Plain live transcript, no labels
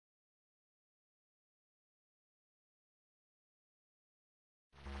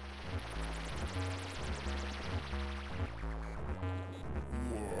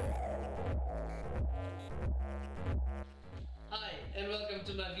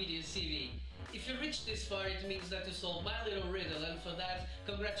welcome to my video CV. If you reached this far, it means that you solved my little riddle, and for that,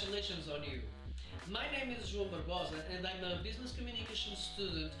 congratulations on you. My name is João Barbosa and I'm a business communication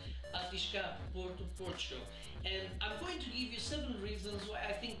student at Porto, Portugal. And I'm going to give you 7 reasons why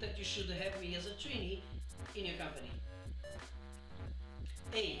I think that you should have me as a trainee in your company.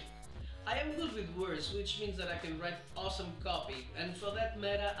 A. I am good with words, which means that I can write awesome copy, and for that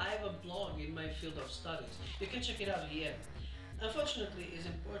matter I have a blog in my field of studies. You can check it out here. Unfortunately it's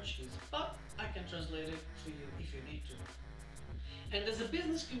in Portuguese, but I can translate it for you if you need to. And as a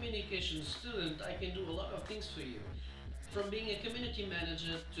business communication student, I can do a lot of things for you. From being a community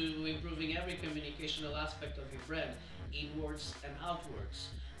manager to improving every communicational aspect of your brand, inwards and outwards.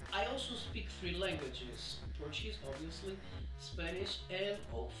 I also speak 3 languages, Portuguese obviously, Spanish and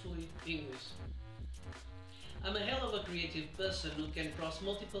hopefully English. I'm a hell of a creative person who can cross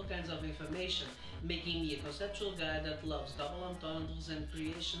multiple kinds of information, making me a conceptual guy that loves double entendres and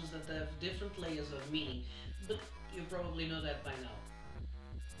creations that have different layers of meaning, but you probably know that by now.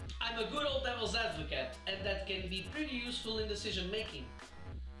 I'm a good old devil's advocate, and that can be pretty useful in decision making.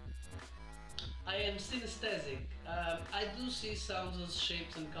 I am synesthetic. I do see sounds as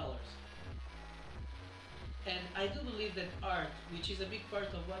shapes and colors. And I do believe that art, which is a big part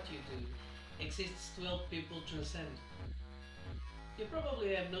of what you do, exists to help people transcend. You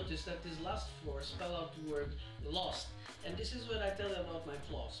probably have noticed that this last 4 spell out the word lost, and this is what I tell you about my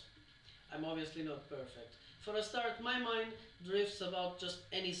flaws. I'm obviously not perfect. For a start, my mind drifts about just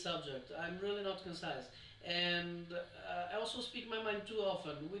any subject. I'm really not concise. And I also speak my mind too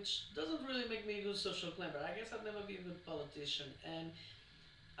often, which doesn't really make me a good social climber. I guess I'd never be a good politician. And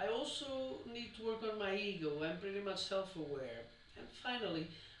I also need to work on my ego. I'm pretty much self-aware. And finally,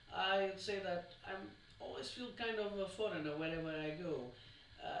 I'd say that I always feel kind of a foreigner wherever I go.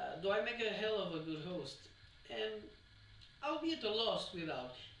 Though I make a hell of a good host. And I'll be at a loss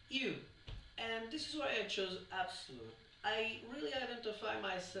without you. And this is why I chose Absolut. I really identify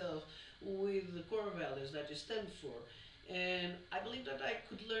myself with the core values that you stand for, and I believe that I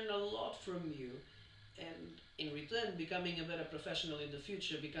could learn a lot from you, and in return becoming a better professional in the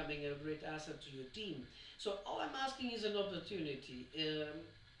future, becoming a great asset to your team. So all I'm asking is an opportunity.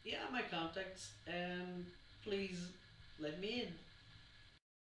 Yeah, my contacts, and please let me in.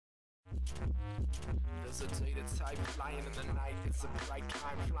 Deserted type, flying in the night. It's a bright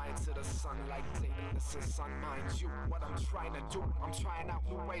time, flying to the sunlight. Tailorless and sun, mind you. What I'm trying to do, I'm trying out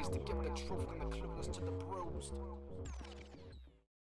new ways to give the truth and the clues to the bruised.